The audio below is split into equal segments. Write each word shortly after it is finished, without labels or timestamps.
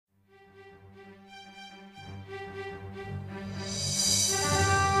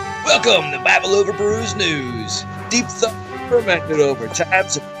Welcome to Bible Over Brews News. Deep thought fermented over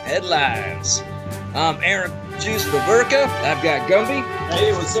times and headlines. I'm Aaron Juice Baburka. I've got Gumby.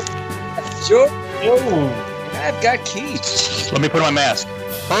 Hey, what's up? George. Yo. And I've got Keith. Let me put on my mask.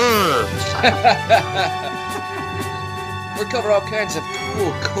 We'll cover all kinds of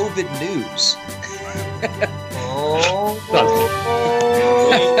cool COVID news.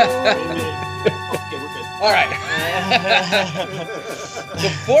 Okay, we're good. All right.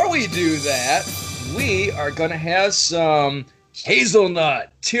 Before we do that, we are going to have some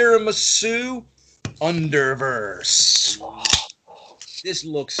hazelnut tiramisu underverse. This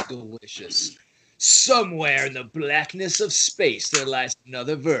looks delicious. Somewhere in the blackness of space there lies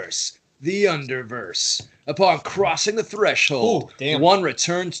another verse, the underverse. Upon crossing the threshold, one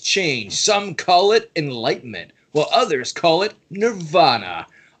returns change. Some call it enlightenment, while others call it nirvana.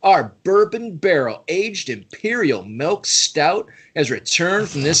 Our bourbon barrel-aged imperial milk stout has returned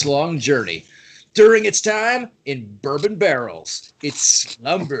from this long journey. During its time in bourbon barrels, it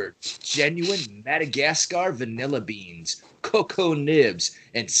slumbered genuine Madagascar vanilla beans, cocoa nibs,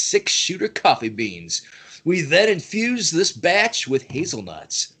 and six-shooter coffee beans. We then infused this batch with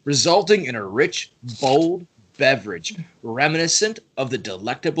hazelnuts, resulting in a rich, bold beverage reminiscent of the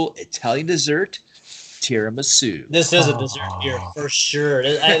delectable Italian dessert tiramisu. This is a dessert beer for sure.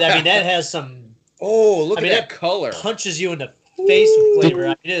 I mean, that has some. Oh, look at that color! Punches you in the face with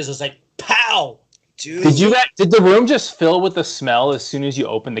flavor. It is. It's like pow. Dude. Did the room just fill with the smell as soon as you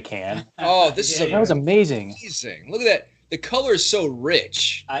opened the can? Oh, this that was amazing. Look at that. The color is so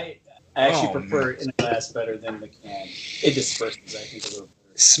rich. I actually prefer it in a glass better than the can. It disperses, I think, a little better.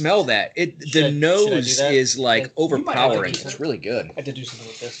 Smell that. The nose is like overpowering. It's really good. I have to do something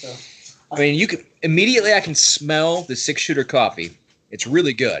with this though. I mean, I can smell the six-shooter coffee. It's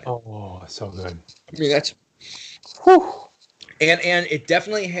really good. Oh, so good. I mean, that's, whew. And it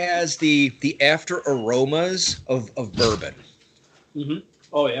definitely has the after aromas of bourbon. Mm-hmm.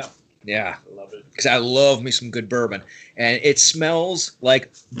 Oh yeah. Yeah. I love it. Because I love me some good bourbon, and it smells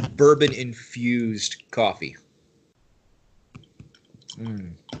like bourbon infused coffee.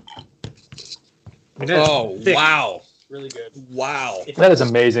 Mm. Oh wow. Really good. Wow. That is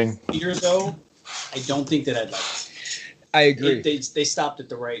amazing. Beer, though, I don't think that I'd like it. I agree. They stopped at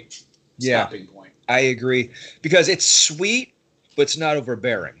the right stopping point. I agree. Because it's sweet, but it's not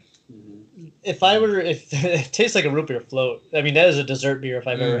overbearing. Mm-hmm. If it tastes like a root beer float. I mean, that is a dessert beer if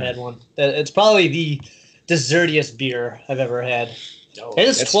I've ever had one. It's probably the dessertiest beer I've ever had. Oh, and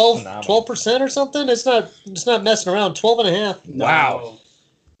it's 12% or something. It's not messing around. 12.5. Wow.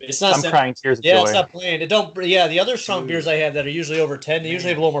 I'm crying tears of joy. Yeah, it's not plain. The other strong beers I have that are usually over 10, they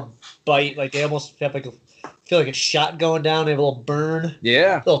usually have a little more bite. Like they almost have feel like a shot going down. They have a little burn.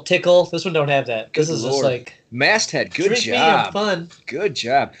 Yeah. A little tickle. This one don't have that. This is just like Masthead, good drink job. Me and fun. Good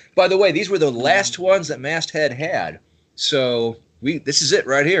job. By the way, these were the last ones that Masthead had. So this is it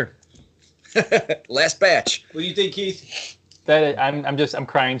right here. Last batch. What do you think, Keith? I'm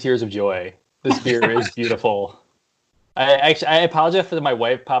crying tears of joy. This beer is beautiful. I apologize for my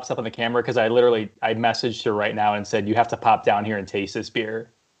wife pops up on the camera because I messaged her right now and said you have to pop down here and taste this beer.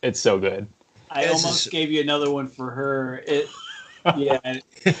 It's so good. I almost gave you another one for her. Yeah.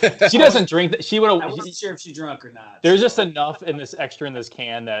 She doesn't drink. I wasn't sure if she drunk or not. There's just enough in this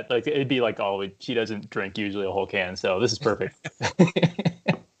can that it'd be like she doesn't drink usually a whole can. So this is perfect.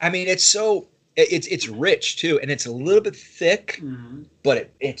 I mean, it's rich too, and it's a little bit thick, but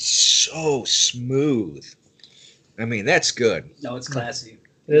it's so smooth. I mean, that's good. No, it's classy.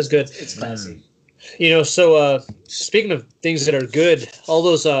 It is good. It's classy. So speaking of things that are good, all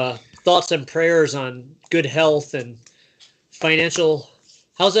those thoughts and prayers on good health and financial,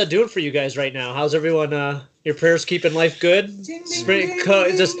 how's that doing for you guys right now? How's everyone, your prayers keeping life good?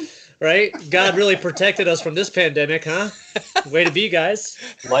 Right? God really protected us from this pandemic, huh? Way to be, guys.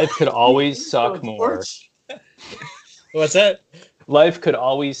 Life could always suck more. What's that? Life could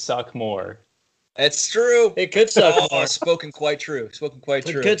always suck more. That's true. It could suck more. Spoken quite true.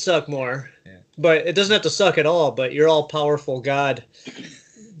 It could suck more. Yeah. But it doesn't have to suck at all. But you're all powerful. God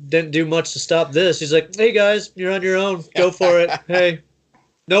didn't do much to stop this. He's like, hey, guys, you're on your own. Go for it. Hey.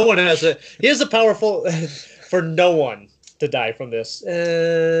 No one has it. He has the powerful for no one to die from this.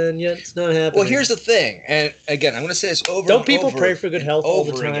 And yet it's not happening. Well, here's the thing. And again, I'm going to say this over Don't people pray for good health all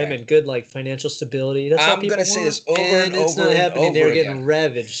the time again. And good financial stability? That's I'm going to say this over and over it's not happening. and They're over getting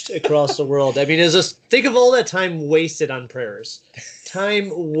ravaged across the world. I mean, think of all that time wasted on prayers.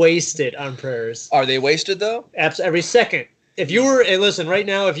 Time wasted on prayers. Are they wasted though? Every second. If you were, and listen, right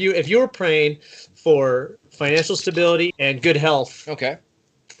now, if you were praying for financial stability and good health, okay,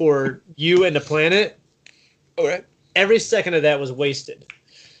 for you and the planet, all right, every second of that was wasted.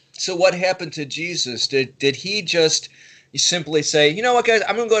 So what happened to Jesus? Did he just simply say, you know what, guys,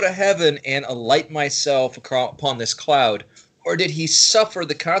 I'm going to go to heaven and alight myself upon this cloud? Or did he suffer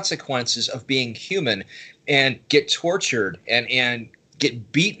the consequences of being human and get tortured and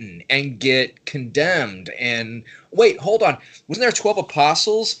get beaten and get condemned? And wait, hold on. Wasn't there 12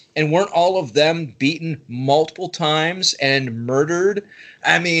 apostles? And weren't all of them beaten multiple times and murdered?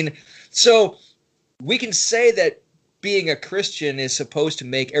 I mean, so we can say that being a Christian is supposed to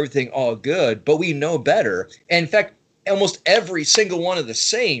make everything all good, but we know better. And in fact, almost every single one of the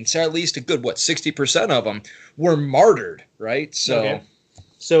saints, or at least a good, 60% of them, were martyred, right? So, okay.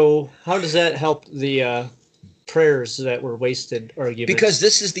 So how does that help the prayers that were wasted arguments? Because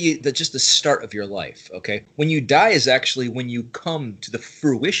this is just the start of your life, okay? When you die is actually when you come to the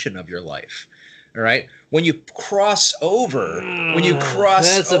fruition of your life, all right? When you cross over,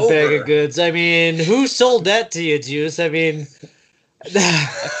 that's a bag of goods. I mean, who sold that to you, Juice? I mean,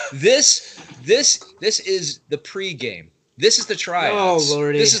 this is the pregame. This is the tryouts. Oh,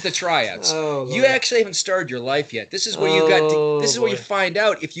 Lordy. This is the tryouts. Oh, you actually haven't started your life yet. This is where where you find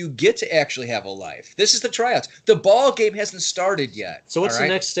out if you get to actually have a life. This is the tryouts. The ball game hasn't started yet. So what's the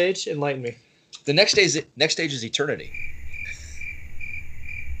next stage? Enlighten me. The next stage is eternity.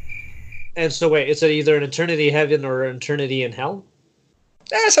 And so wait, is it either an eternity in heaven or an eternity in hell?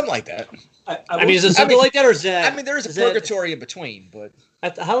 Something like that. I mean, is it something like that, or is that? I mean, there is a purgatory in between, but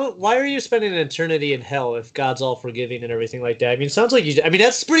why are you spending an eternity in hell if God's all forgiving and everything like that? I mean, it sounds like you. I mean,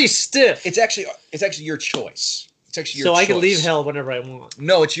 that's pretty stiff. It's actually your choice. It's actually your choice. So I can leave hell whenever I want.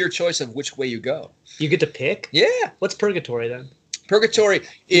 No, it's your choice of which way you go. You get to pick? Yeah. What's purgatory then? Purgatory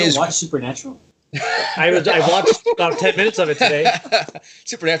you is. Don't watch Supernatural? I watched about 10 minutes of it today.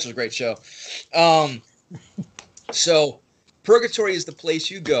 Supernatural is a great show. So purgatory is the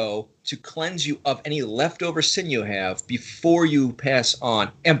place you go to cleanse you of any leftover sin you have before you pass on.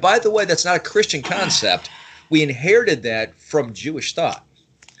 And by the way, that's not a Christian concept. We inherited that from Jewish thought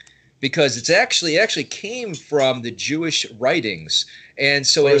because it actually came from the Jewish writings. And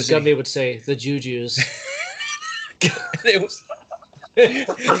so as Gumby would say, the Jujus. It was. Is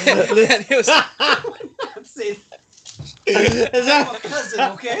that my cousin?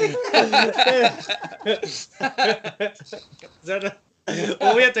 Okay. Is that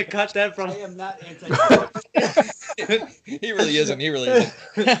well, we have to cut that from. I am not anti. He really isn't.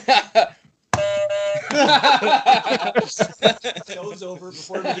 Show's over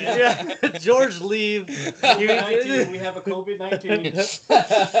before we begin. Yeah, George, leave. COVID-19. We have a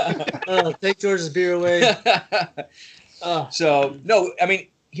COVID-19. Take George's beer away. So no, I mean,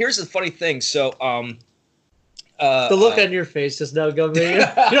 here's the funny thing. So the look on your face just now, Gumby.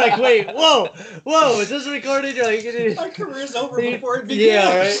 You're like, wait, whoa, is this recorded? You're like, my career's over before it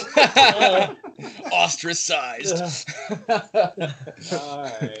begins. Yeah, right. Ostracized. All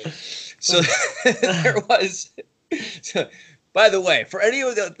right. So there was. So, by the way, for any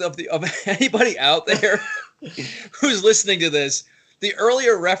of anybody out there who's listening to this, the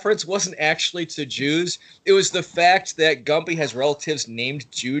earlier reference wasn't actually to Jews. It was the fact that Gumpy has relatives named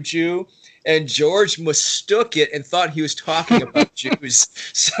Juju, and George mistook it and thought he was talking about Jews.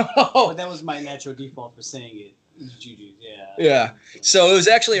 So but that was my natural default for saying it. Juju, yeah. Yeah. So it was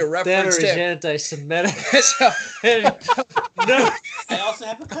actually a reference to anti-Semitic. No. I also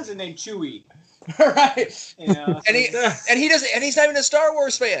have a cousin named Chewie. Right. You know, and he doesn't, and he's not even a Star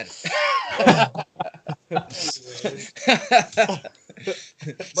Wars fan.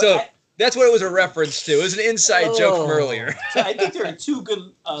 So that's what it was a reference to. It was an inside joke from earlier. So I think there are two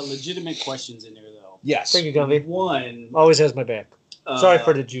good legitimate questions in there, though. Yes. Thank you, Gumby. One. Always has my back. Sorry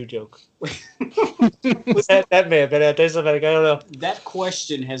for the Jew joke. that may have been anti-Semitic. I don't know. That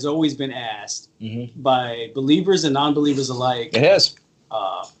question has always been asked by believers and non-believers alike. It has.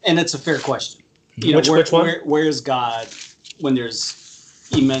 And it's a fair question. You know, which one? Where's God when there's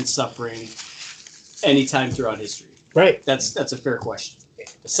immense suffering anytime throughout history? Right. That's a fair question.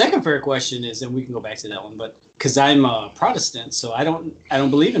 The second fair question is, and we can go back to that one, but because I'm a Protestant, so I don't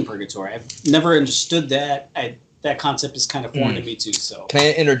believe in purgatory. I've never understood that. That concept is kind of foreign to me too. So can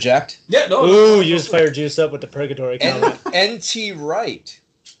I interject? Yeah. No. Ooh, you just fired Juice up with the purgatory comment. N.T. Wright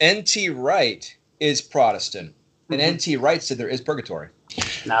is Protestant, and N.T. Wright said there is purgatory.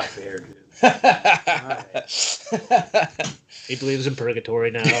 Not fair, dude. He believes in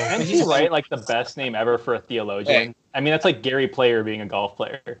purgatory now. And he's right, like the best name ever for a theologian. Hey. I mean, that's like Gary Player being a golf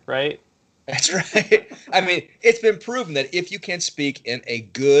player, right? That's right. I mean, it's been proven that if you can speak in a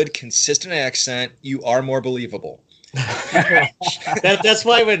good, consistent accent, you are more believable. That's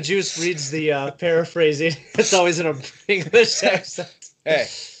why when Juice reads the paraphrasing, it's always in an English accent. Hey,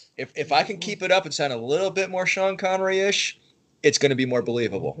 if I can keep it up and sound a little bit more Sean Connery-ish, it's going to be more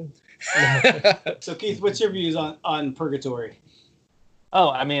believable. So Keith, what's your views on purgatory?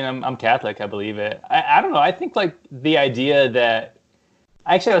 Oh, I mean, I'm Catholic. I believe it. I don't know. I think like the idea that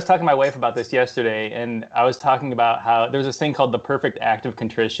actually I was talking to my wife about this yesterday, and I was talking about how there's this thing called the perfect act of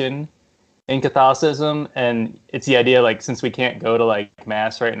contrition in Catholicism, and it's the idea like since we can't go to like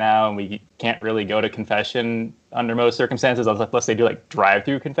mass right now and we can't really go to confession under most circumstances unless they do like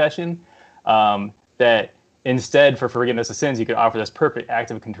drive-through confession, that instead for forgiveness of sins you could offer this perfect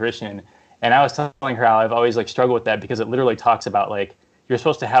act of contrition. And I was telling her how I've always like struggled with that because it literally talks about like you're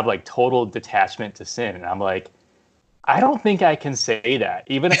supposed to have like total detachment to sin, and I'm like, I don't think I can say that.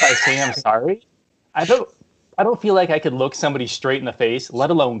 Even if I say I'm sorry, I don't feel like I could look somebody straight in the face, let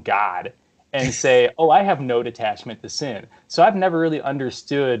alone God, and say, oh, I have no detachment to sin. So I've never really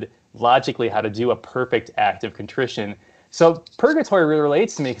understood logically how to do a perfect act of contrition. So purgatory really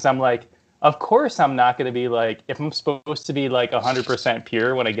relates to me because I'm like, of course I'm not going to be like, if I'm supposed to be like 100%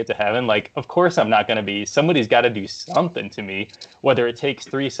 pure when I get to heaven, like, of course I'm not going to be. Somebody's got to do something to me, whether it takes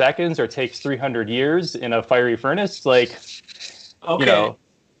 3 seconds or takes 300 years in a fiery furnace. Like, Okay. you know.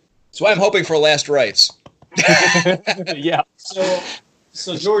 So I'm hoping for last rites. Yeah.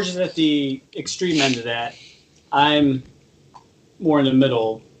 So George is at the extreme end of that. I'm more in the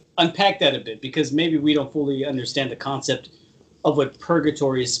middle. Unpack that a bit, because maybe we don't fully understand the concept of what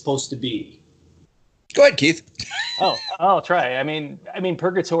purgatory is supposed to be. Go ahead, Keith. Oh, I'll try. I mean,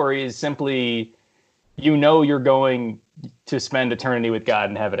 purgatory is simply, you're going to spend eternity with God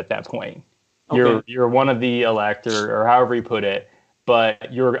in heaven at that point. Okay. You're one of the elect, or however you put it,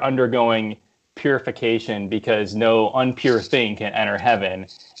 but you're undergoing purification because no unpure thing can enter heaven.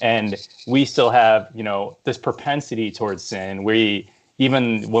 And we still have, this propensity towards sin.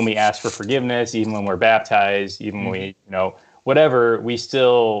 Even when we ask for forgiveness, even when we're baptized, even when we, whatever, we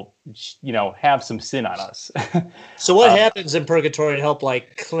still, have some sin on us. So what happens in purgatory to help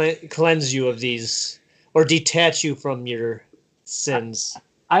like cleanse you of these or detach you from your sins?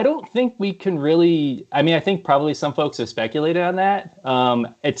 I don't think we can really. I mean, I think probably some folks have speculated on that.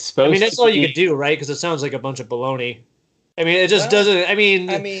 It's supposed. That's all you could do, right? Because it sounds like a bunch of baloney. I mean, it just doesn't. I mean,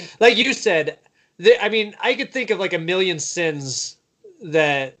 like you said, I could think of like a million sins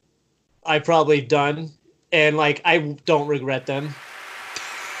that I probably done, and like I don't regret them.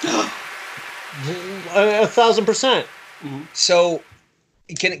 1,000%. So,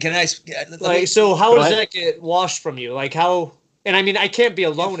 can I? So how does that get washed from you? Like how? And I mean, I can't be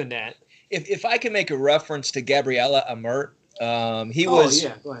alone in that. If I can make a reference to Gabriela Amert, he Oh, was.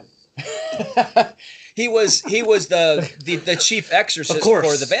 yeah, go ahead. he was the chief exorcist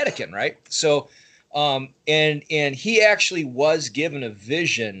for the Vatican, right? So, and he actually was given a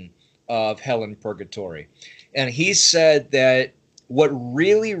vision of hell and purgatory, and he said that what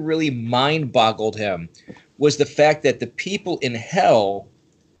really, really mind-boggled him was the fact that the people in hell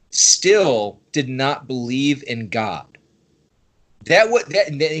still did not believe in God.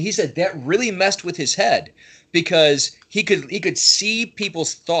 He said that really messed with his head, because he could see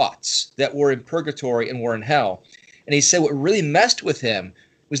people's thoughts that were in purgatory and were in hell, and he said what really messed with him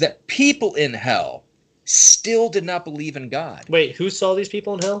was that people in hell still did not believe in God. Wait, who saw these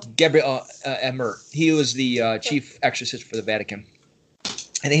people in hell? Gabriel Amert. He was the chief exorcist for the Vatican,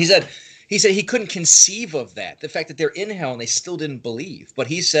 and he said he couldn't conceive of that, the fact that they're in hell and they still didn't believe. But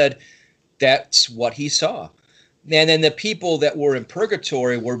he said that's what he saw. And then the people that were in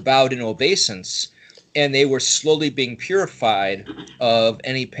purgatory were bowed in obeisance, and they were slowly being purified of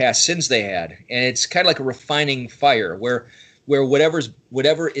any past sins they had. And it's kind of like a refining fire, where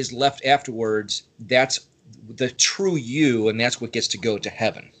whatever is left afterwards, that's the true you, and that's what gets to go to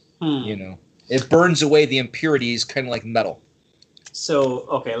heaven. It burns away the impurities, kind of like metal. So,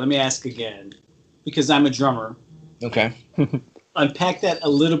 okay, let me ask again, because I'm a drummer. Okay. Unpack that a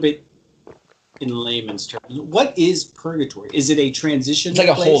little bit in layman's terms. What is purgatory? Is it a transition? It's like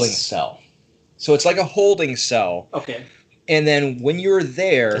a holding cell. So it's like a holding cell. Okay. And then when you're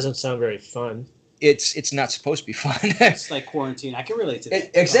there, doesn't sound very fun. It's not supposed to be fun. It's like quarantine. I can relate to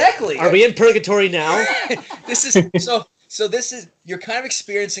that. Exactly. Are we in purgatory now? This is so this is, you're kind of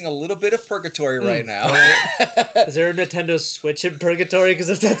experiencing a little bit of purgatory right now. Is there a Nintendo Switch in purgatory? Because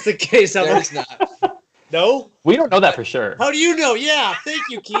if that's the case, There's not. No? We don't know that for sure. How do you know? Yeah, thank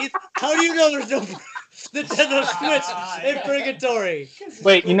you, Keith. How do you know there's no Nintendo Switch in purgatory?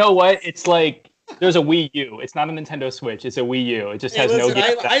 Wait, you know what? It's like there's a Wii U. It's not a Nintendo Switch. It's a Wii U. It just has no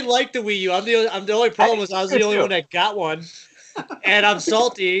games. I like the Wii U. I'm the only problem was I was the only one that got one. And I'm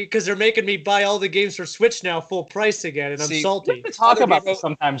salty because they're making me buy all the games for Switch now full price again, and I'm salty. Talk about this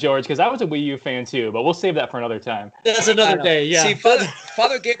sometime, George, because I was a Wii U fan too, but we'll save that for another time. That's another day, yeah. See,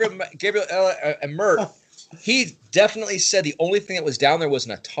 Father Gabriel Amert, he definitely said the only thing that was down there was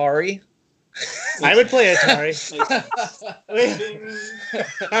an Atari. I would play Atari.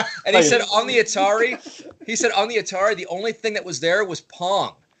 And he said on the Atari, the only thing that was there was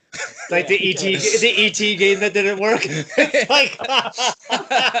Pong. Like the ET game that didn't work. It's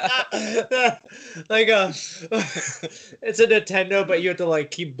it's a Nintendo, but you have to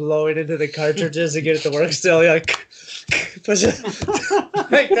like keep blowing into the cartridges to get it to work still. You're like push it.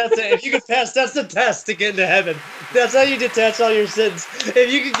 Like that's it. If you can pass, that's the test to get into heaven. That's how you detach all your sins.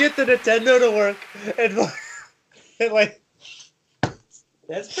 If you can get the Nintendo to work and like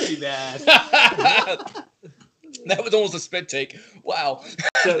that's pretty bad. That was almost a spit take. Wow.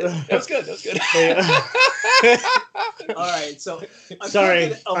 That was good. All right. So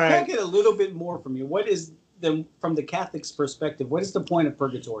I'll get a little bit more from you. What is from the Catholic's perspective, what is the point of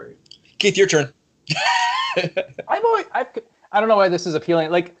purgatory? Keith, your turn. I don't know why this is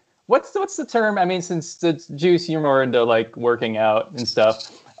appealing. Like, what's the term? I mean, since the Jews, you're more into like working out and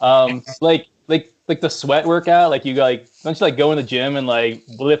stuff. Like the sweat workout. Like you don't you like go in the gym and like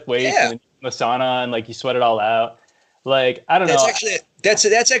lift weights and the sauna and like you sweat it all out. Like I don't know. That's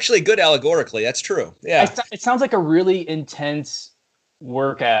actually good allegorically. That's true. Yeah. It sounds like a really intense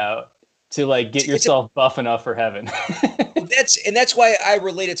workout to like get yourself buff enough for heaven. That's why I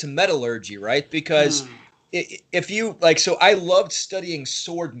relate it to metallurgy, right? Because if you so I loved studying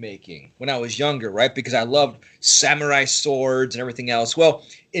sword making when I was younger, right? Because I loved samurai swords and everything else. Well,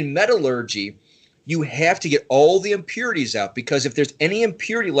 in metallurgy, you have to get all the impurities out, because if there's any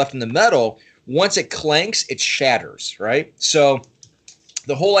impurity left in the metal, once it clanks, it shatters, right? So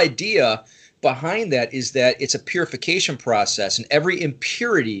the whole idea behind that is that it's a purification process, and every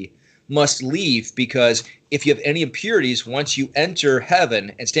impurity must leave, because if you have any impurities, once you enter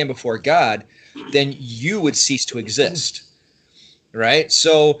heaven and stand before God, then you would cease to exist. Right?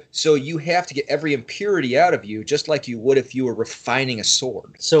 So you have to get every impurity out of you, just like you would if you were refining a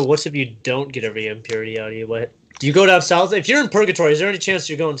sword. So what if you don't get every impurity out of you? What do you go down south? If you're in purgatory, is there any chance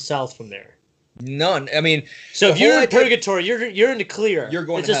you're going south from there? None. I mean, so if you're in purgatory, you're in the clear. You're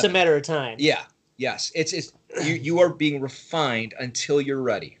going. It's just a matter of time. Yeah. Yes. It's you are being refined until you're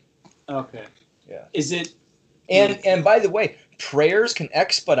ready. Okay. Yeah. Is it? And by the way, prayers can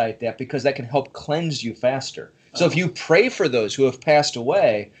expedite that, because that can help cleanse you faster. So if you pray for those who have passed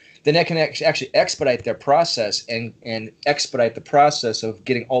away, then that can actually expedite their process and expedite the process of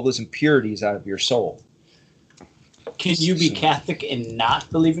getting all those impurities out of your soul. Can you be Catholic and not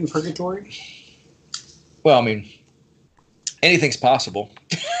believe in purgatory? Well, I mean, anything's possible.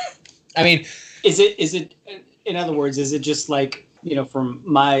 I mean, is it? In other words, is it just like, from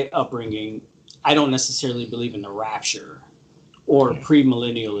my upbringing, I don't necessarily believe in the rapture, or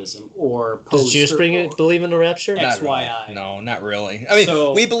premillennialism, or post. Does Jews believe in the rapture? XYI. Really. No, not really. I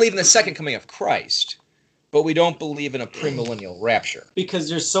mean, we believe in the second coming of Christ, but we don't believe in a premillennial rapture. Because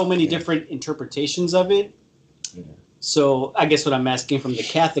there's so many different interpretations of it. Yeah. So I guess what I'm asking from the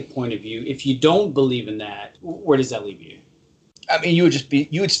Catholic point of view, if you don't believe in that, where does that leave you? I mean, even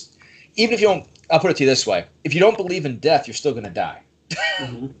if you don't, I'll put it to you this way. If you don't believe in death, you're still going to die.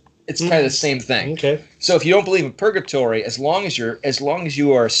 Mm-hmm. It's kind of the same thing. Okay. So if you don't believe in purgatory, as long as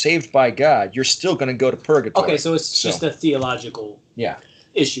you are saved by God, you're still going to go to purgatory. Okay, so it's just a theological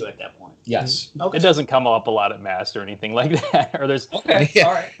issue at that point. Yes. Mm-hmm. Okay. It doesn't come up a lot at Mass or anything like that. Or there's all right.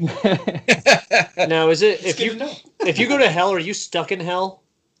 Now, is it if you go to hell, are you stuck in hell,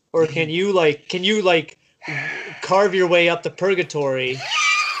 or can you carve your way up to purgatory,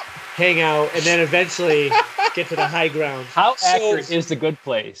 hang out, and then eventually get to the high ground? How accurate is the good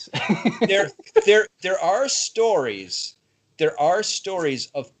place? There are stories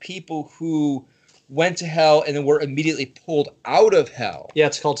of people who went to hell and then were immediately pulled out of hell. Yeah,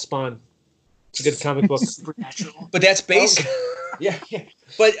 it's called Spawn. It's a good comic book. Supernatural. But that's based. Yeah.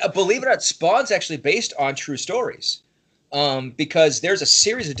 But believe it or not, Spawn's actually based on true stories, because there's a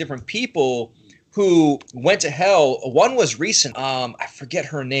series of different people who went to hell. One was recent. I forget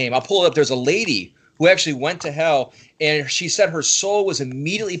her name. I'll pull it up. There's a lady who actually went to hell, and she said her soul was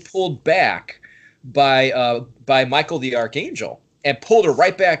immediately pulled back by Michael the Archangel, and pulled her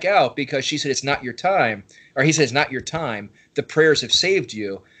right back out, because she said it's not your time, or he said it's not your time. The prayers have saved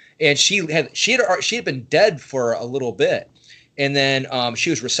you, and she had been dead for a little bit, and then she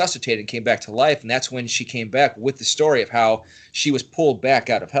was resuscitated and came back to life, and that's when she came back with the story of how she was pulled back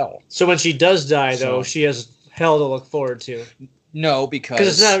out of hell. So when she does die, though, she has hell to look forward to. No,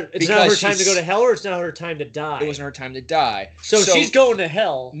 because it's not her time to go to hell, or it's not her time to die. It wasn't her time to die. So she's going to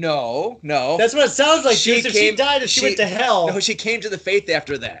hell. No. That's what it sounds like. If she died, she went to hell. No, she came to the faith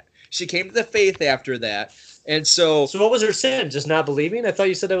after that. And so. So what was her sin? Just not believing? I thought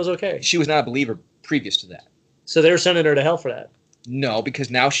you said that was okay. She was not a believer previous to that. So they were sending her to hell for that. No, because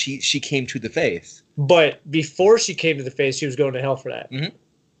now she came to the faith. But before she came to the faith, she was going to hell for that. Mhm.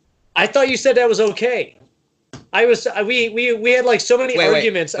 I thought you said that was okay. We had like so many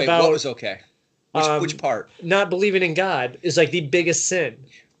arguments about what was okay. Which part? Not believing in God is like the biggest sin.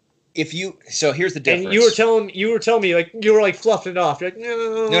 So here's the difference. And you were telling me like you were like fluffing it off. You're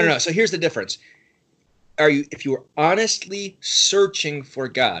like No. So here's the difference. If you are honestly searching for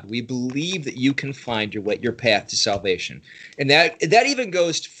God, we believe that you can find your path to salvation, and that even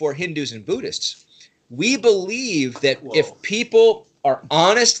goes for Hindus and Buddhists. We believe that if people are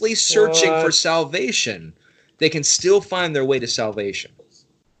honestly searching for salvation, they can still find their way to salvation.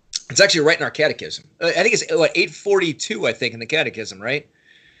 It's actually right in our catechism. I think it's 842. I think in the catechism, right?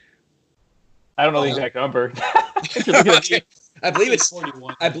 I don't know the exact number. I believe it's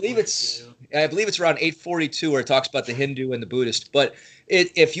 41. I believe it's around 842 where it talks about the Hindu and the Buddhist. But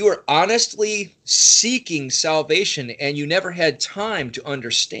if you are honestly seeking salvation and you never had time to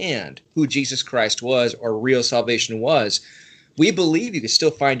understand who Jesus Christ was or real salvation was, we believe you can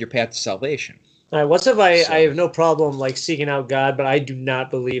still find your path to salvation. All right, what's if I have no problem like seeking out God, but I do not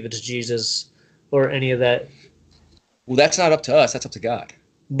believe it's Jesus or any of that? Well, that's not up to us. That's up to God.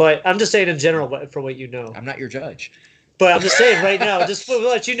 But I'm just saying in general, for what you know. I'm not your judge. But I'm just saying right now, just to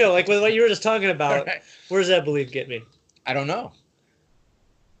let you know, like with what you were just talking about, where does that belief get me? I don't know.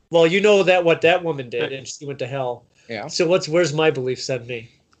 Well, you know that what that woman did, and she went to hell. Yeah. So where's my belief send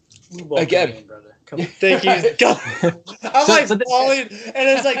me? Again, brother. Come on. Thank you. I'm like falling, and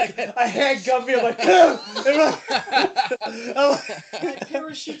it's like a hand got me. I'm like,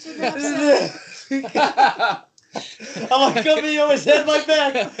 parachutes in that. I'm like, come here, always hit my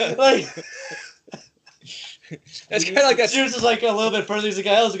back. Like, that's kind of like that. She was just like a little bit further. He's like,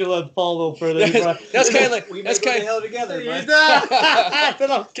 I was gonna let him fall a little further. That's kind of like we may go to hell together, bro. Then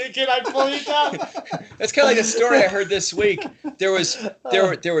I'm kicking. I pull you down. That's kind of like a story I heard this week. There was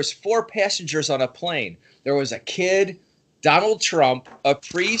 4 passengers on a plane. There was a kid, Donald Trump, a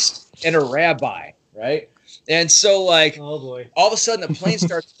priest, and a rabbi. Right, and so like, oh boy, all of a sudden the plane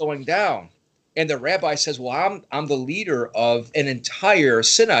starts going down. And the rabbi says, well, I'm the leader of an entire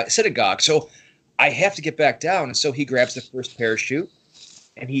synagogue, so I have to get back down. And so he grabs the first parachute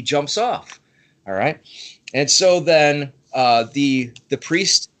and he jumps off. All right. And so then the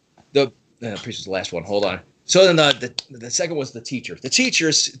priest, the priest was the last one. Hold on. So then the second was the teacher. The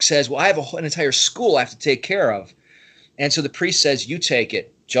teacher says, well, I have an entire school I have to take care of. And so the priest says, you take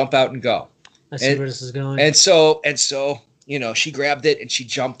it, jump out and go. I see where this is going. And so, she grabbed it and she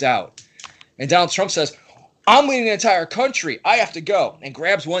jumped out. And Donald Trump says, I'm leading the entire country. I have to go. And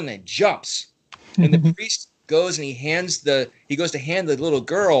grabs one and then jumps. And the priest goes and he goes to hand the little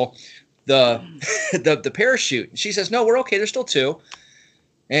girl the parachute. And she says, no, we're okay. There's still 2.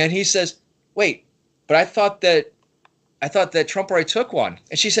 And he says, wait, but I thought that Trump already took one.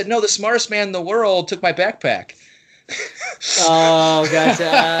 And she said, no, the smartest man in the world took my backpack. Oh,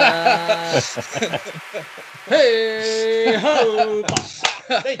 gotcha. Hey, ho.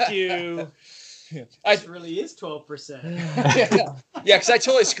 Thank you. It really is 12%. Yeah, because I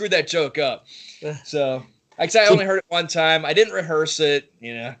totally screwed that joke up. So, I only heard it one time. I didn't rehearse it,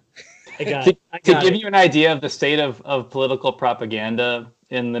 To give you an idea of the state of political propaganda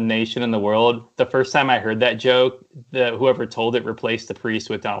in the nation and the world, the first time I heard that joke, whoever told it replaced the priest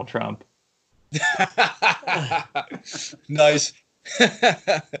with Donald Trump. Nice.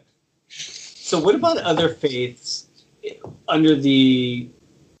 So what about other faiths under the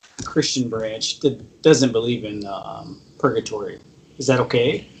Christian branch that doesn't believe in purgatory? Is that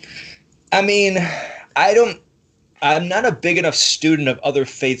okay? I mean, I'm not a big enough student of other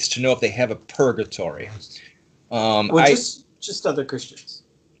faiths to know if they have a purgatory. Just other Christians.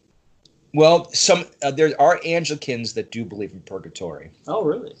 Well, there are Anglicans that do believe in purgatory. Oh,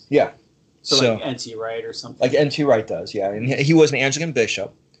 really? Yeah. So like N.T. Wright or something? Like N.T. Wright does, yeah. And he was an Anglican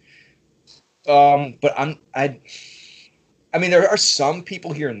bishop. But I mean, there are some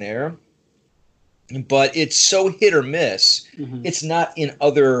people here and there, but it's so hit or miss. Mm-hmm. It's not in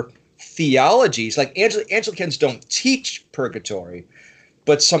other theologies. Like Anglicans don't teach purgatory,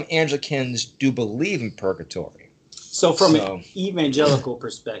 but some Anglicans do believe in purgatory. So from an evangelical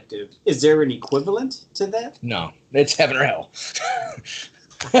perspective, is there an equivalent to that? No, it's heaven or hell.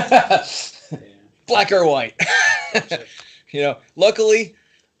 Black or white. Luckily,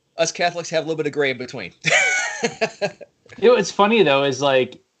 us Catholics have a little bit of gray in between. What's funny though is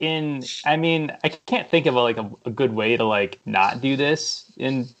like I can't think of a good way to not do this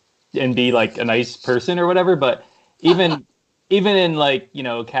and be like a nice person or whatever, but even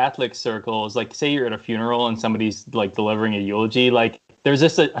in Catholic circles, like say you're at a funeral and somebody's like delivering a eulogy, like there's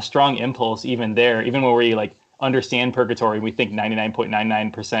just a strong impulse even there, even where we understand purgatory, we think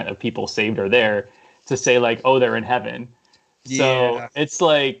 99.99% of people saved are there, to say like, oh, they're in heaven. So it's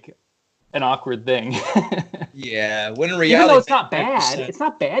like an awkward thing. Yeah, when in reality, even though it's not bad, it's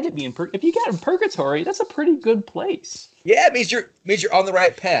not bad to be in if you get in purgatory, that's a pretty good place. Yeah, it means you're on the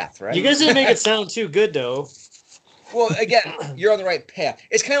right path, right? You guys didn't make it sound too good, though. Well, again, you're on the right path.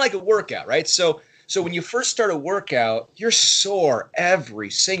 It's kind of like a workout, right? So when you first start a workout, you're sore every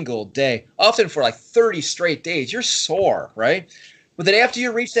single day, often for like 30 straight days. You're sore, right? But then after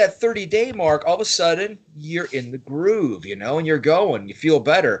you reach that 30-day mark, all of a sudden you're in the groove, and you're going. You feel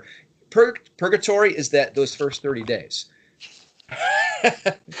better. Purgatory is those first 30 days.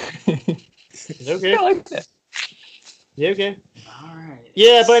 Okay. I like that. Yeah, okay. All right.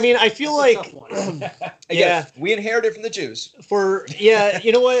 Yeah, but I mean, I feel like, Again, we inherited from the Jews.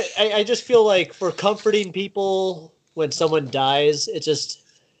 you know what? I just feel like for comforting people when someone dies,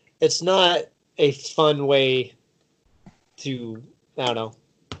 it's not a fun way to, I don't know,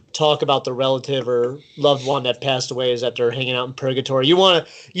 talk about the relative or loved one that passed away, is that they're hanging out in purgatory. You want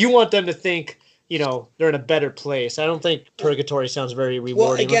them to think, they're in a better place. I don't think purgatory sounds very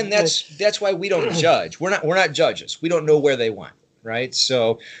rewarding. Well, again, that's why we don't judge. We're not judges. We don't know where they went, right?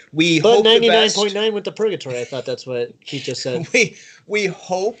 So we hope 99.9 went to purgatory. I thought that's what he just said. We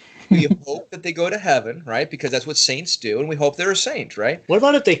hope that they go to heaven, right? Because that's what saints do, and we hope they're a saint, right? What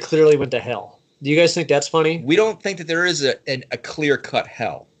about if they clearly went to hell? Do you guys think that's funny? We don't think that there is a clear-cut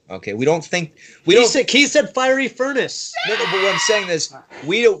hell. Okay, we don't think He said fiery furnace. No, but what I'm saying is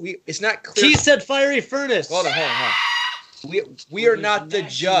it's not clear. He said fiery furnace. Hold on. We are not the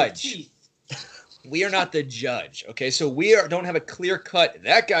judge. We are not the judge. Okay, so don't have a clear cut.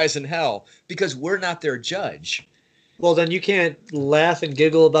 That guy's in hell because we're not their judge. Well, then you can't laugh and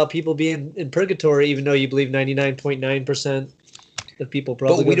giggle about people being in purgatory, even though you believe 99.9% of people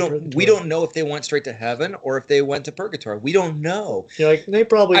probably. But we don't know if they went straight to heaven or if they went to purgatory. We don't know. You're like, they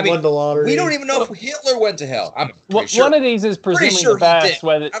probably won the lottery. We don't even know if Hitler went to hell. I'm pretty sure. One of these is presuming the best,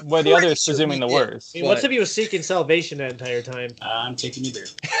 where the other is sure presuming the worst. I mean, what if he was seeking salvation that entire time? I'm taking you there.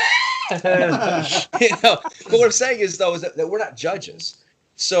 But what I'm saying is, though, is that we're not judges.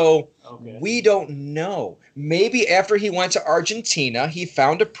 So we don't know. Maybe after he went to Argentina, he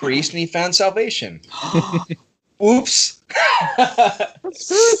found a priest and he found salvation. Oops.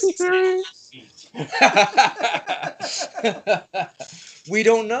 We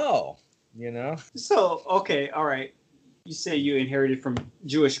don't know, So, okay, all right. You say you inherited from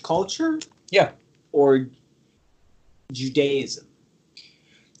Jewish culture? Yeah. Or Judaism?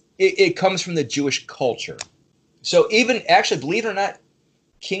 It comes from the Jewish culture. So even, actually, believe it or not,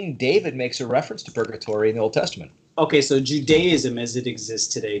 King David makes a reference to purgatory in the Old Testament. Okay, so Judaism as it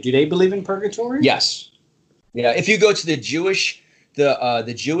exists today, do they believe in purgatory? Yes. Yeah, if you go to the Jewish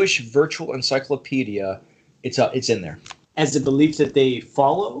Virtual Encyclopedia, it's in there. As a belief that they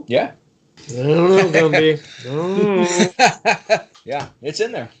follow? Yeah. I don't know, Gumby. Yeah, it's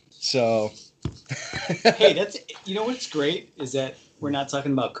in there. So. Hey, what's great is that we're not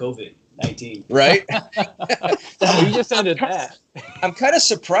talking about COVID-19. Right? You just ended that. I'm kind of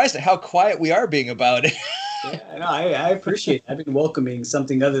surprised at how quiet we are being about it. Yeah, no, I appreciate it. I've been welcoming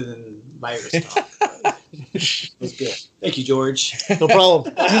something other than virus talk. It was good. Thank you, George. No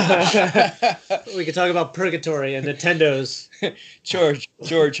problem. We can talk about purgatory and Nintendo's.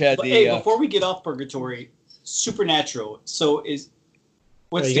 George had Hey, before we get off purgatory, Supernatural. So Are you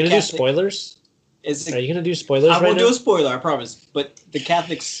going to do spoilers? Are you going to do spoilers? I won't do a spoiler, I promise. But the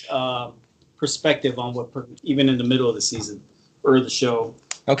Catholics' perspective on what, even in the middle of the season or the show.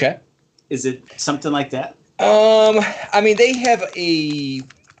 Okay. Is it something like that? I mean, they have a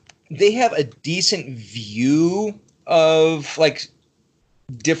decent view of like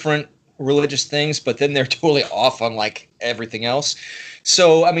different religious things, but then they're totally off on like everything else.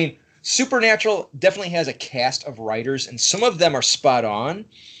 So, I mean, Supernatural definitely has a cast of writers, and some of them are spot on,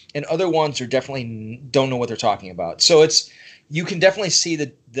 and other ones are definitely don't know what they're talking about. So you can definitely see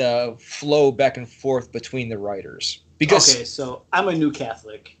the flow back and forth between the writers. Because okay, so I'm a new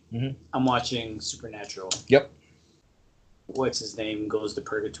Catholic. Mm-hmm. I'm watching Supernatural. Yep. What's his name goes to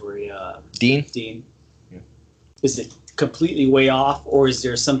purgatory? Dean. Yeah. Is it completely way off, or is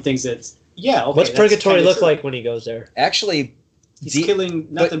there some things that's okay? What's purgatory look like when he goes there? Actually, he's killing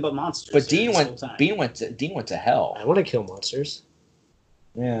nothing but monsters. But Dean went to hell. I want to kill monsters.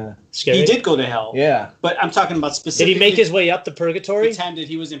 Yeah. Scary. He did go to hell. Yeah. But I'm talking about specifically. Did he make his way up to purgatory? The time that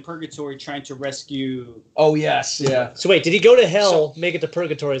he was in purgatory trying to rescue. Oh yes, yeah. So wait, did he go to hell, make it to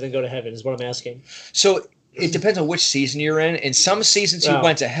purgatory, then go to heaven? Is what I'm asking. So it depends on which season you're in. In some seasons he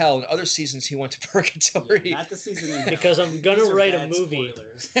went to hell, in other seasons he went to purgatory. Yeah, not the season. Because I'm gonna write a movie.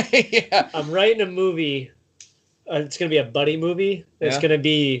 Yeah. I'm writing a movie it's gonna be a buddy movie. It's gonna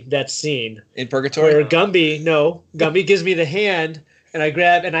be that scene in Purgatory. Where Gumby gives me the hand, and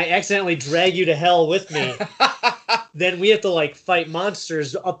I accidentally drag you to hell with me. Then we have to like fight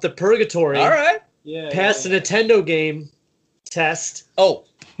monsters up the Purgatory. All right. Yeah. Pass the Nintendo game test. Oh.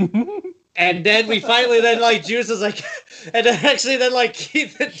 And then we finally like Juice is like, and then like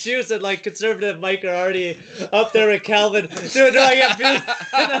Keith and Juice and like conservative Mike are already up there with Calvin. Dude, no, I got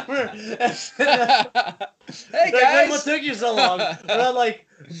Hey guys, what took you so long? We're on like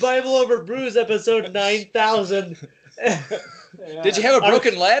Bible Over Brews episode 9,000. Did you have a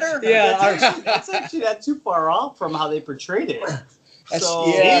broken ladder? Yeah, that's actually not too far off from how they portrayed it.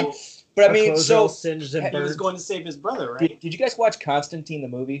 Yeah, but I mean, so singed and he was burnt going to save his brother, right? did you guys watch Constantine the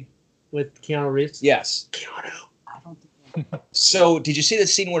movie? with Keanu Reeves. Yes. I don't think. So did you see the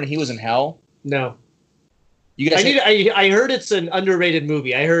scene when he was in hell? No. You guys, I heard it's an underrated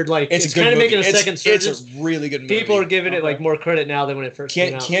movie. I heard like it's kind of making a second surge. It's a really good movie. People are giving it like more credit now than when it first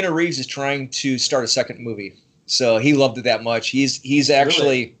came out. Keanu Reeves is trying to start a second movie, so he loved it that much. He's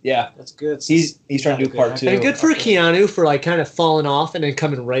actually That's good. He's trying to do part 2. And good for Keanu for like kind of falling off and then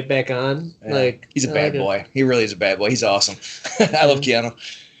coming right back on. Yeah. Like he's a bad boy. He really is a bad boy. He's awesome. I love Keanu.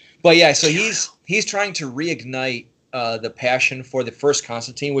 But yeah, so he's trying to reignite the passion for the first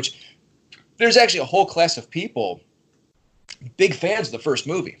Constantine, which there's actually a whole class of people, big fans of the first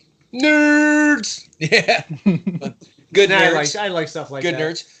movie. Nerds. Yeah. Good nerds. I like stuff like Good that.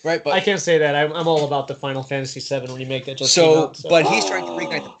 nerds, right? But I can't say that. I'm all about the Final Fantasy VII remake that just came out. But he's trying to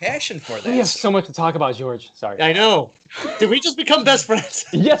reignite the passion for that. We have so much to talk about, George. Sorry. I know. Did we just become best friends?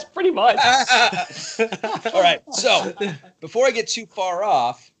 Yes, pretty much. All right. So before I get too far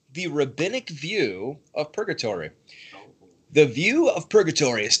off, the rabbinic view of purgatory. The view of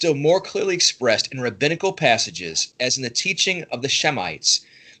purgatory is still more clearly expressed in rabbinical passages, as in the teaching of the Shemites.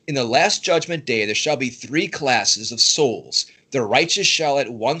 In the last judgment day there shall be 3 classes of souls. The righteous shall at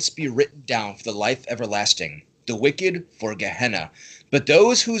once be written down for the life everlasting, the wicked for Gehenna. But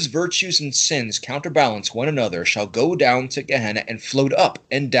those whose virtues and sins counterbalance one another shall go down to Gehenna and float up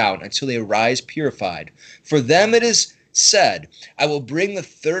and down until they rise purified. For them it is said, I will bring the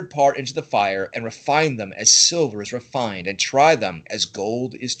third part into the fire and refine them as silver is refined and try them as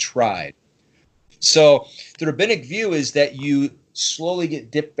gold is tried. So the rabbinic view is that you slowly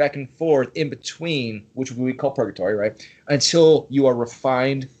get dipped back and forth in between, which we call purgatory, right? Until you are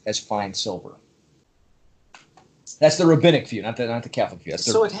refined as fine silver. That's the rabbinic view, not the Catholic view.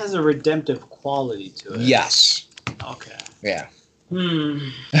 So it has a redemptive quality to it. Yes. Okay. Yeah. For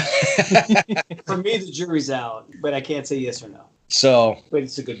me, the jury's out, but I can't say yes or no. So. But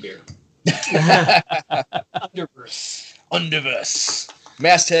it's a good beer. Underverse.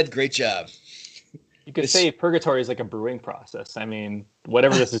 Masthead, great job. You could say purgatory is like a brewing process. I mean,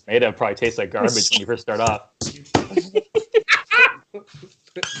 whatever this is made of probably tastes like garbage when you first start off.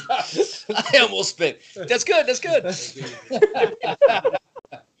 I almost spit. That's good. That's good. That's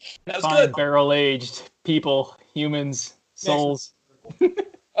good. Barrel-aged people, humans, souls.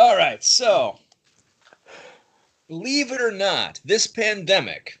 All right, so believe it or not, this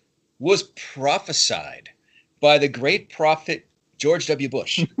pandemic was prophesied by the great prophet George W.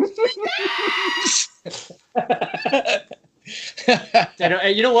 Bush. You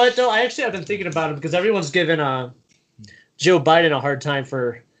know what, though? I actually have been thinking about it because everyone's giving Joe Biden a hard time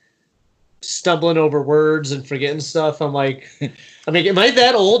for stumbling over words and forgetting stuff. I'm like, am I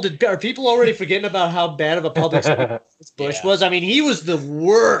that old? Are people already forgetting about how bad of a public speaker Bush was? I mean, he was the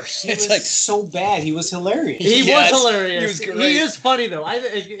worst. He was like so bad. He was hilarious. He was hilarious. He was great. He is funny, though.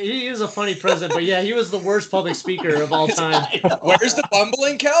 He is a funny president, but yeah, he was the worst public speaker of all time. Where's the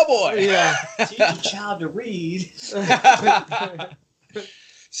bumbling cowboy? Yeah. Teach a child to read.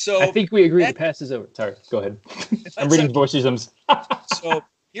 So I think we agree to pass this over. Sorry, go ahead. I'm reading Bushisms. So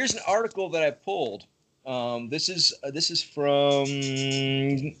here's an article that I pulled. This is from I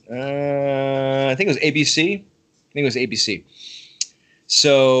think it was ABC.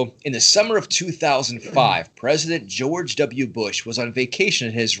 So in the summer of 2005, President George W. Bush was on vacation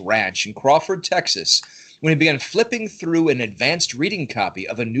at his ranch in Crawford, Texas, when he began flipping through an advanced reading copy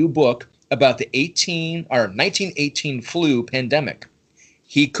of a new book about the 1918 flu pandemic.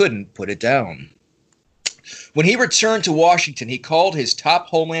 He couldn't put it down. When he returned to Washington, he called his top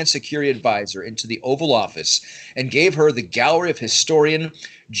Homeland Security advisor into the Oval Office and gave her the gallery of historian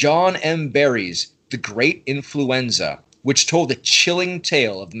John M. Barry's The Great Influenza, which told the chilling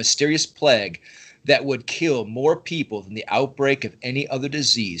tale of the mysterious plague that would kill more people than the outbreak of any other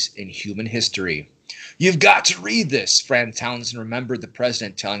disease in human history. You've got to read this, Fran Townsend remembered the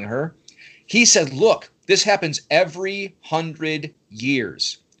president telling her. He said, look, this happens every 100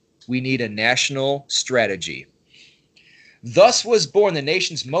 years. We need a national strategy. Thus was born the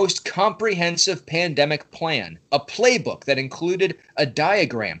nation's most comprehensive pandemic plan, a playbook that included a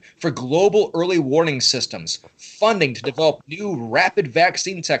diagram for global early warning systems, funding to develop new rapid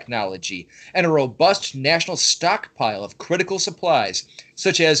vaccine technology, and a robust national stockpile of critical supplies,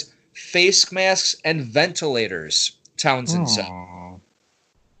 such as face masks and ventilators, Townsend said.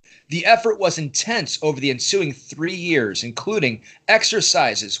 The effort was intense over the ensuing 3 years, including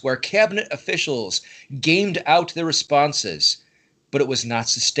exercises where cabinet officials gamed out their responses, but it was not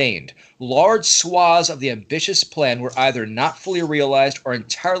sustained. Large swaths of the ambitious plan were either not fully realized or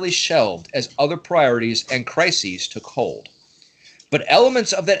entirely shelved as other priorities and crises took hold. But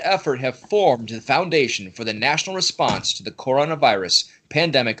elements of that effort have formed the foundation for the national response to the coronavirus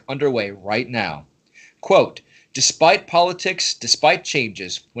pandemic underway right now. Quote, despite politics, despite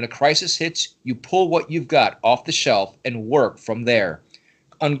changes, when a crisis hits, you pull what you've got off the shelf and work from there,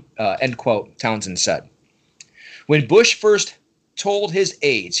 end quote, Townsend said. When Bush first told his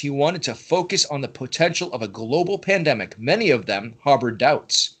aides he wanted to focus on the potential of a global pandemic, many of them harbored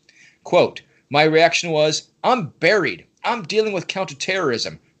doubts. Quote, my reaction was, I'm buried. I'm dealing with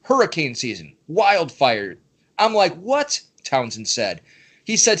counterterrorism, hurricane season, wildfire. I'm like, what? Townsend said.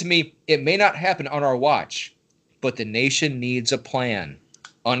 He said to me, it may not happen on our watch, but the nation needs a plan,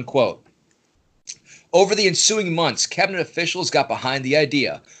 unquote. Over the ensuing months, cabinet officials got behind the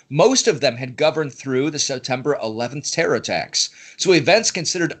idea. Most of them had governed through the September 11th terror attacks, so events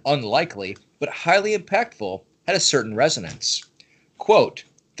considered unlikely but highly impactful had a certain resonance. Quote,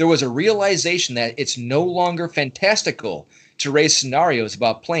 there was a realization that it's no longer fantastical to raise scenarios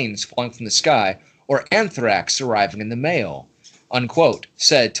about planes falling from the sky or anthrax arriving in the mail, unquote,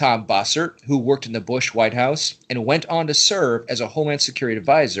 said Tom Bossert, who worked in the Bush White House and went on to serve as a Homeland Security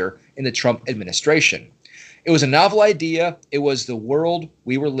advisor in the Trump administration. It was a novel idea. It was the world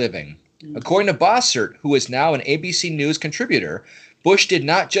we were living. According to Bossert, who is now an ABC News contributor, Bush did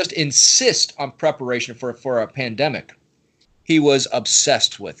not just insist on preparation for a pandemic. He was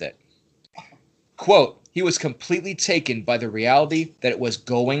obsessed with it. Quote, he was completely taken by the reality that it was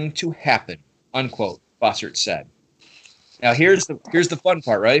going to happen, unquote, Bossert said. Now, here's the fun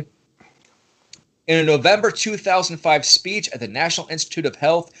part, right? In a November 2005 speech at the National Institute of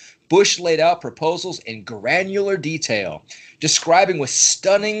Health, Bush laid out proposals in granular detail, describing with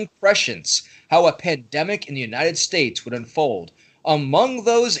stunning prescience how a pandemic in the United States would unfold. Among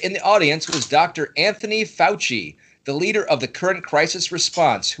those in the audience was Dr. Anthony Fauci, the leader of the current crisis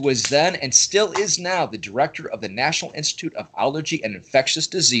response, who was then and still is now the director of the National Institute of Allergy and Infectious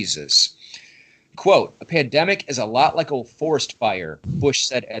Diseases. Quote, a pandemic is a lot like a forest fire, Bush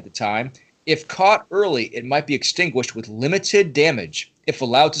said at the time. If caught early, it might be extinguished with limited damage. If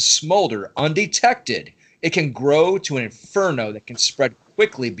allowed to smolder undetected, it can grow to an inferno that can spread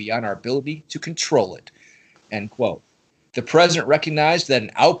quickly beyond our ability to control it, end quote. The president recognized that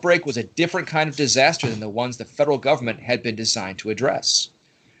an outbreak was a different kind of disaster than the ones the federal government had been designed to address.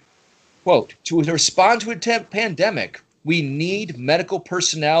 Quote, to respond to a pandemic, we need medical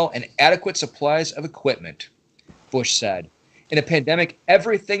personnel and adequate supplies of equipment, Bush said. In a pandemic,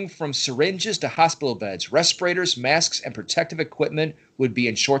 everything from syringes to hospital beds, respirators, masks, and protective equipment would be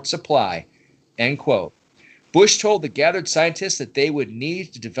in short supply, end quote. Bush told the gathered scientists that they would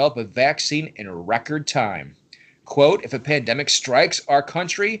need to develop a vaccine in a record time. Quote, if a pandemic strikes, our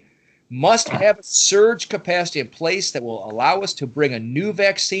country must have a surge capacity in place that will allow us to bring a new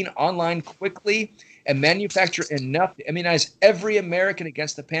vaccine online quickly and manufacture enough to immunize every American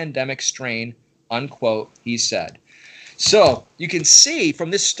against the pandemic strain, unquote, he said. So you can see from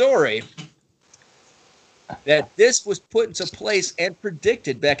this story that this was put into place and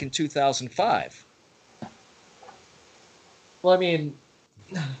predicted back in 2005. Well, I mean,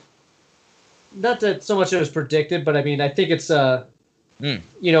 not that so much it was predicted, but I mean, I think it's a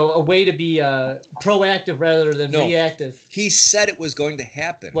way to be proactive rather than reactive. He said it was going to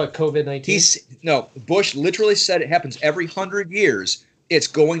happen. What, COVID-19? Bush literally said it happens every 100 years. It's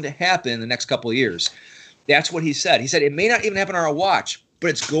going to happen in the next couple of years. That's what he said. He said it may not even happen on our watch,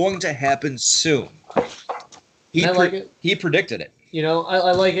 but it's going to happen soon. I like it. He predicted it.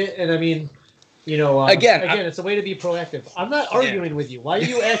 I like it, and I mean, again, it's a way to be proactive. I'm not arguing with you. Why are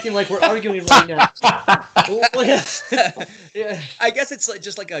you acting like we're arguing right now? Yeah. I guess it's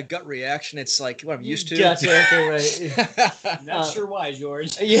just like a gut reaction. It's like what I'm used to. Gotcha. Okay, right. Not sure why,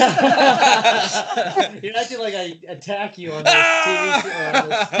 George. Yeah. You're acting like I attack you on this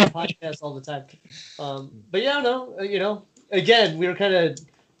TV podcast all the time. But yeah, no, again, we were kind of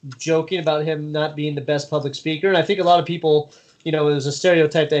joking about him not being the best public speaker, and I think a lot of people, it was a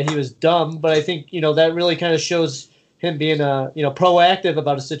stereotype that he was dumb, but I think, that really kind of shows him being proactive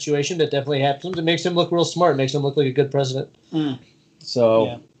about a situation that definitely happens. It makes him look real smart. It makes him look like a good president. So.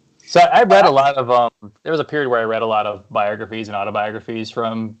 Yeah. So I read a lot of there was a period where I read a lot of biographies and autobiographies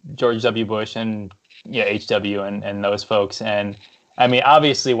from George W. Bush and HW and those folks. And I mean,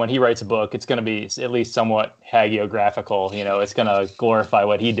 obviously, when he writes a book, it's going to be at least somewhat hagiographical. It's going to glorify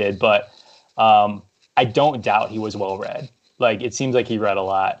what he did. But I don't doubt he was well read. Like, it seems like he read a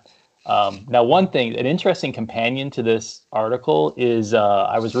lot. Now, one thing, an interesting companion to this article is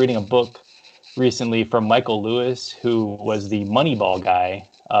I was reading a book recently from Michael Lewis, who was the Moneyball guy.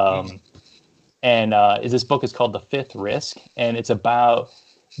 And this book is called The Fifth Risk, and it's about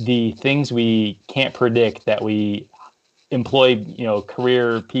the things we can't predict that we employ,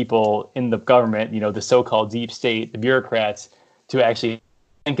 career people in the government, the so-called deep state, the bureaucrats, to actually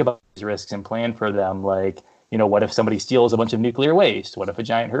think about these risks and plan for them. Like, what if somebody steals a bunch of nuclear waste? What if a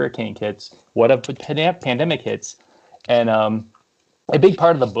giant hurricane hits? What if a pandemic hits? And a big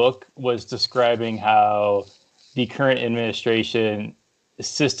part of the book was describing how the current administration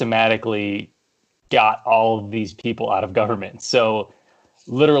systematically got all of these people out of government. So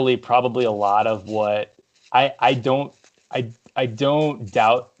literally probably a lot of what I don't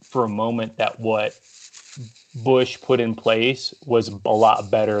doubt for a moment that what Bush put in place was a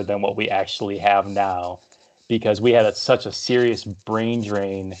lot better than what we actually have now, because we had such a serious brain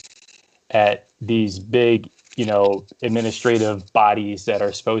drain at these big, administrative bodies that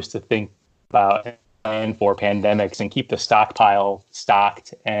are supposed to think about plan for pandemics and keep the stockpile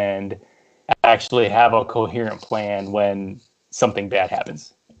stocked and actually have a coherent plan when something bad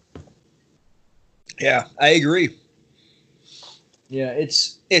happens. Yeah, I agree. Yeah,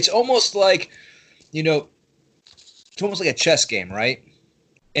 it's almost like, it's almost like a chess game, right?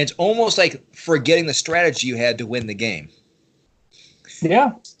 And it's almost like forgetting the strategy you had to win the game.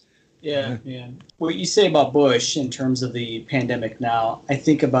 Yeah. Yeah. What you say about Bush in terms of the pandemic now, I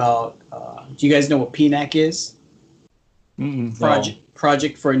think about, do you guys know what PNAC is?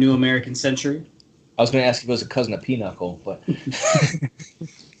 Project for a New American Century. I was going to ask if it was a cousin of Pinochle, but...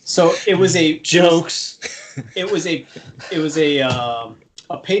 So it was a... Jokes. It was a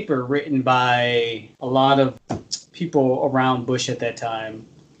paper written by a lot of people around Bush at that time,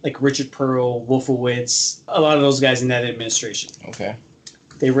 like Richard Pearl, Wolfowitz, a lot of those guys in that administration. Okay.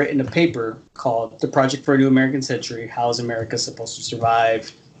 They written a paper called The Project for a New American Century, How is America Supposed to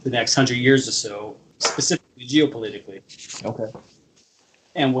Survive the Next 100 Years or So, specifically geopolitically. Okay.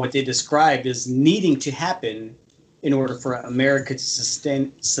 And what they described is needing to happen in order for America to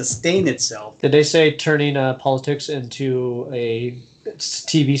sustain itself. Did they say turning politics into a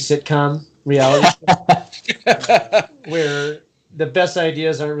TV sitcom reality where the best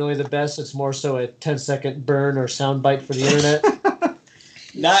ideas aren't really the best? It's more so a 10-second burn or soundbite for the internet.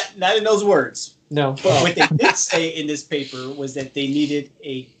 Not in those words. No. But what they did say in this paper was that they needed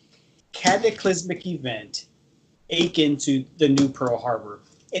a cataclysmic event akin to the new Pearl Harbor.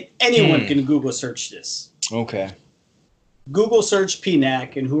 And anyone can Google search this. Okay. Google search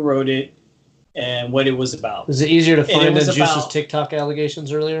PNAC and who wrote it and what it was about. Is it easier to find than Juice's TikTok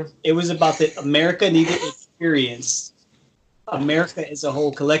allegations earlier? It was about that America needed to experience, America as a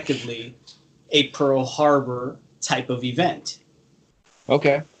whole collectively, a Pearl Harbor type of event.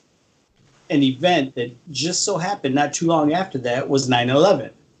 Okay. An event that just so happened not too long after that was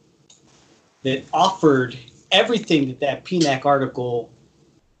 9/11. That offered everything that PNAC article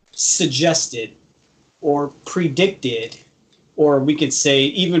suggested or predicted, or we could say,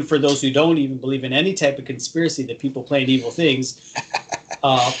 even for those who don't even believe in any type of conspiracy that people plan evil things,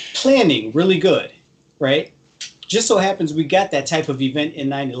 planning really good, right? Just so happens we got that type of event in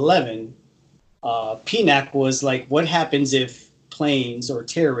 9/11. PNAC was like, what happens if planes or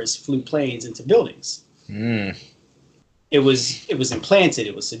terrorists flew planes into buildings? It was implanted,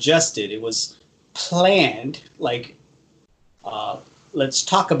 it was suggested, it was planned, like, let's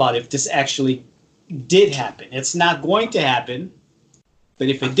talk about if this actually did happen. It's not going to happen, but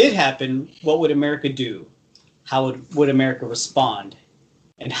if it did happen, what would America do? How would America respond?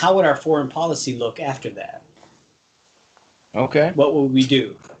 And how would our foreign policy look after that? Okay. What would we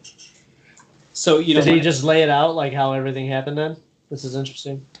do? So, Did he just lay it out like how everything happened then? This is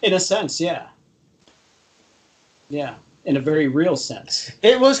interesting. In a sense, yeah. Yeah, in a very real sense.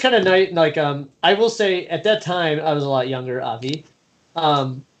 It was kind of nice. Like, I will say at that time, I was a lot younger, Avi.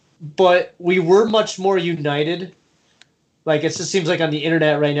 But we were much more united. Like, it just seems like on the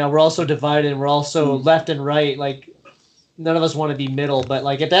internet right now, we're all so divided and we're all so left and right. Like, none of us want to be middle. But,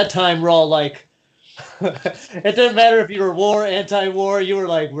 like, at that time, we're all like, it didn't matter if you were war, anti-war. You were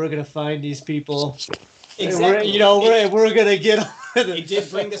like, we're going to find these people. Exactly. We're going to get them. It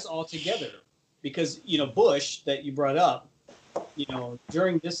did bring us all together. because Bush that you brought up,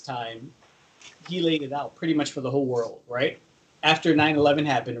 during this time, he laid it out pretty much for the whole world, right? After 9/11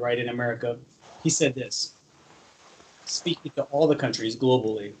 happened, right, in America, he said this, speaking to all the countries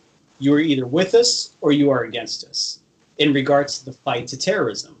globally, you are either with us or you are against us in regards to the fight to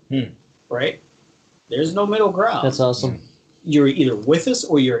terrorism, right? There's no middle ground. That's awesome. You're either with us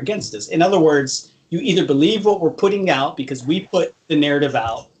or you're against us. In other words, you either believe what we're putting out because we put the narrative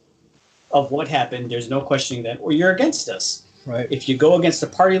out of what happened, there's no questioning that, or you're against us. Right. If you go against the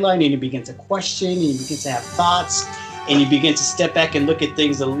party line and you begin to question and you begin to have thoughts and you begin to step back and look at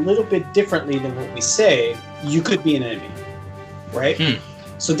things a little bit differently than what we say, you could be an enemy, right?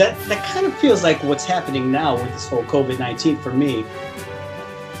 So that kind of feels like what's happening now with this whole COVID-19 for me.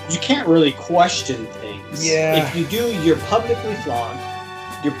 You can't really question things. Yeah. If you do, you're publicly flogged.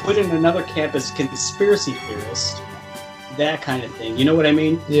 You're put in another camp as conspiracy theorist, that kind of thing. You know what I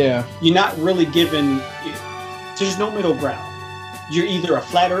mean? Yeah. You're not really given, there's no middle ground. You're either a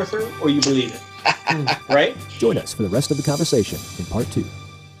flat earther or you believe it, right? Join us for the rest of the conversation in part 2.